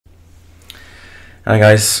Hi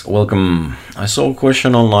guys, welcome. I saw a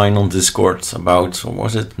question online on Discord about, or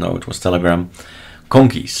was it? No, it was Telegram.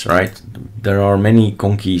 Conkeys, right? There are many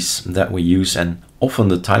conkeys that we use, and often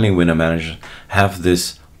the tiling window managers have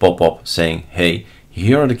this pop-up saying, hey,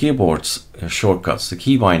 here are the keyboards shortcuts, the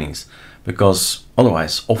key bindings, because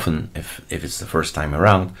otherwise often if it's the first time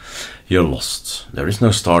around, you're lost. There is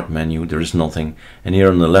no start menu, there is nothing, and here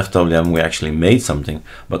on the left WM we actually made something,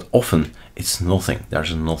 but often it's nothing.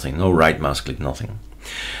 There's nothing, no right mouse click, nothing.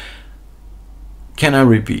 Can I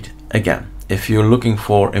repeat again? If you're looking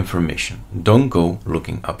for information, don't go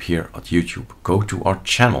looking up here at YouTube. Go to our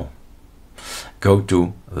channel. Go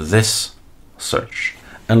to this search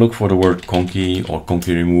and look for the word conky or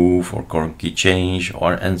conky remove or conky change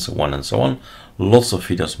or and so on and so on. Lots of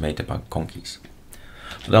videos made about conkeys.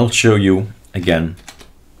 But I'll show you again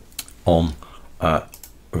on a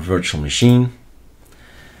virtual machine.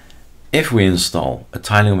 If we install a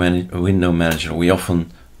tiling window manager, we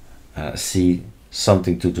often see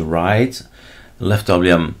something to the right. Left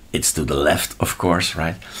WM, it's to the left, of course,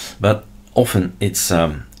 right? But often it's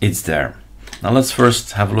there. Now let's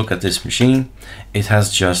first have a look at this machine. It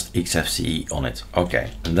has just XFCE on it.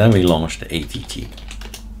 Okay, and then we launch the ATT.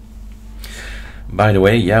 By the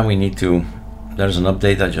way, yeah, we need to, there's an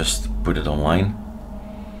update, I just put it online.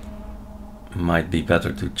 Might be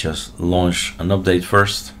better to just launch an update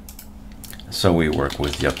first. So we work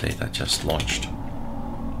with the update I just launched.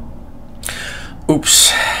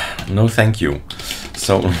 Oops, no thank you.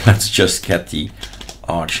 So let's just get the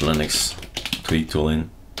ArcoLinux tweak tool in.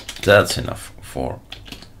 That's enough for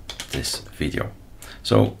this video.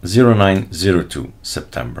 So 0902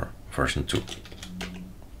 September version 2.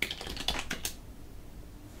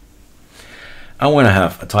 I want to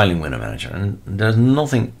have a tiling window manager, and there's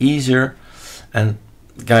nothing easier. And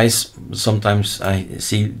guys, sometimes I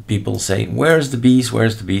see people say, where's the bees,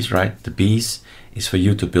 where's the bees, right? The bees is for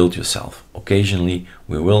you to build yourself. Occasionally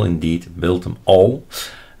we will indeed build them all,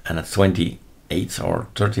 and at 28 or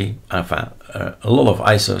 30, a lot of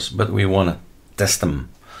ISOs, but we want to test them.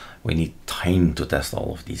 We need time to test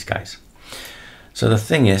all of these guys. So the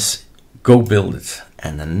thing is, go build it.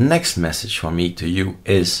 And the next message from me to you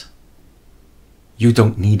is, you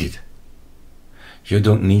don't need it. You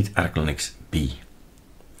don't need ArcoLinux B.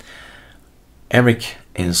 Eric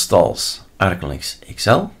installs ArcoLinux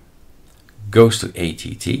XL, goes to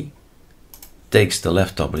ATT, takes the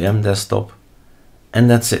left WM desktop, and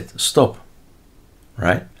that's it. Stop.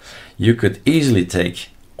 Right? You could easily take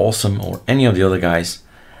Awesome or any of the other guys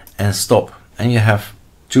and stop. And you have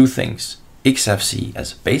two things. XFCE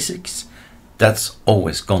as basics, that's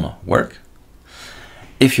always gonna work.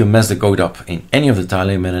 If you mess the code up in any of the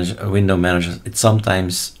tiling window managers, it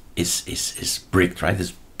sometimes is bricked, right?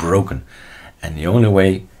 It's broken. And the only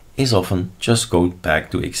way is often just go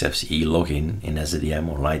back to XFCE, log in SDM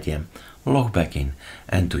or LightDM, log back in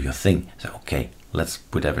and do your thing. So, okay, let's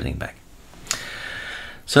put everything back.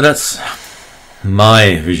 So that's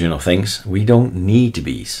my vision of things. We don't need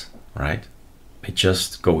bees, right? We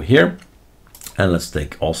just go here and let's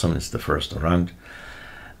take Awesome. It's the first round.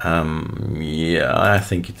 Yeah, I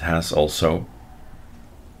think it has also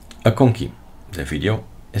a conky. The video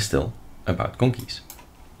is still about conkeys.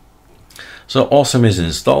 So Awesome is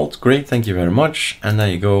installed. Great, thank you very much. And then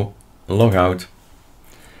you go log out,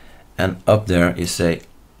 and up there you say,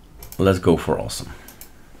 let's go for Awesome.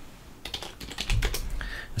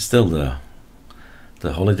 Still the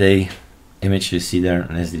holiday image you see there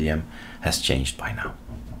in SDM has changed by now.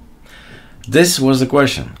 This was the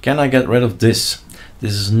question. Can I get rid of this?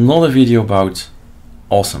 This is not a video about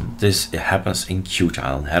Awesome. This happens in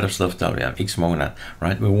Qtile, headers left WM, Xmonad,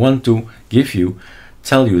 right? We want to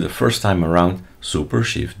tell you the first time around, Super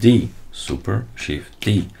Shift D, Super Shift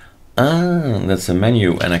D. Ah, that's a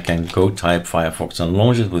menu, and I can go type Firefox and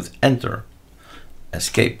launch it with Enter,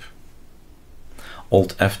 Escape,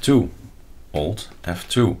 Alt F2, Alt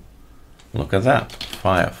F2. Look at that,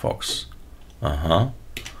 Firefox.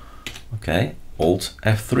 Okay, Alt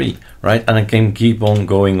F3, right? And I can keep on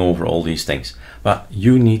going over all these things, but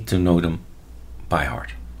you need to know them by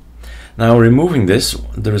heart. Now, removing this,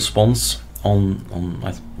 the response on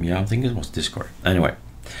I think it was Discord. Anyway,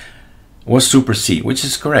 was Super C, which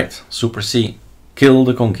is correct. Super C, kill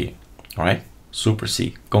the conky. All right, Super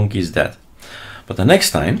C, conky is dead. But the next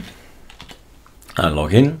time I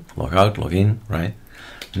log in, log out, log in, right?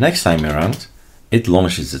 Next time around, it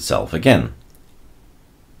launches itself again.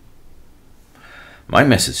 My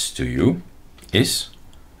message to you is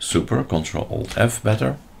Super Control Alt F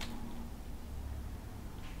better.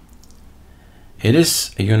 It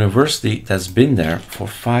is a university that's been there for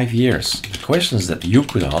 5 years. The questions that you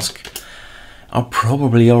could ask are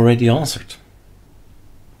probably already answered.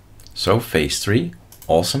 So phase 3,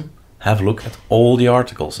 awesome. Have a look at all the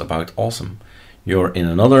articles about awesome. You're in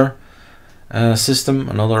another system,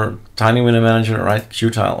 another tiny window manager, right?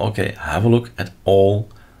 Qtile. Okay, have a look at all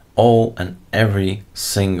and every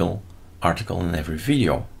single article in every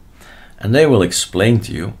video, and they will explain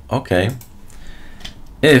to you, okay,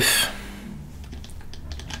 if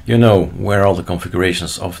you know where all the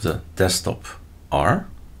configurations of the desktop are,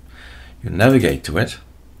 you navigate to it,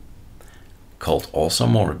 called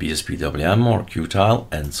awesome or BSPWM or Qtile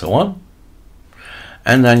and so on,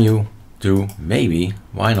 and then you do, maybe,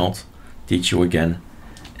 why not, teach you again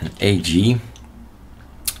an AG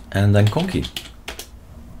and then conky.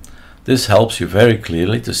 This helps you very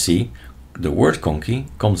clearly to see the word conky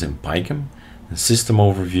comes in PyChem, in System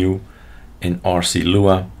Overview, in RC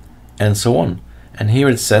Lua, and so on. And here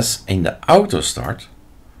it says in the auto start,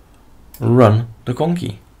 run the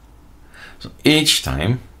conky. So each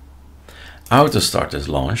time auto start is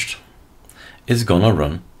launched, it's gonna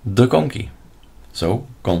run the conky. So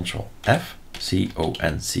Control F,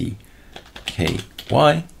 CONCKY,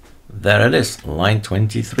 there it is, line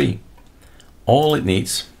 23. All it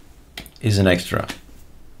needs is an extra,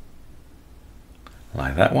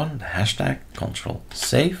 like that one, the hashtag, Control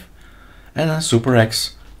Save, and then Super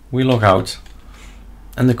X, we log out,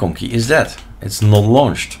 and the conky is dead. It's not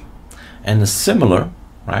launched. And a similar,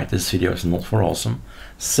 right, this video is not for awesome,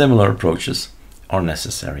 similar approaches are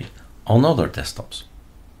necessary on other desktops.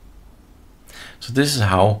 So this is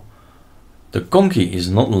how the conky is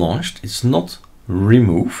not launched, it's not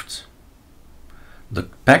removed. The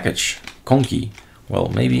package conky, well,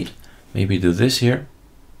 maybe do this here,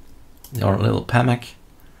 or a little PAMAC,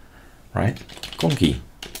 right?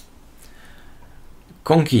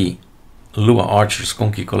 Conky Lua Archer's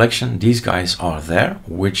conky collection, these guys are there,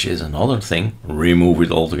 which is another thing. Remove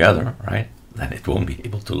it altogether, right? Then it won't be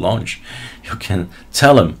able to launch. You can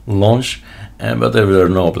tell them launch, but if there's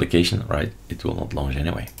no application, right, it will not launch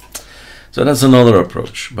anyway. So that's another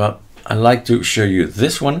approach, but I like to show you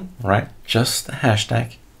this one, right? Just a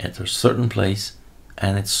hashtag at a certain place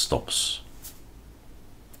and it stops.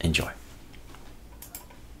 Enjoy.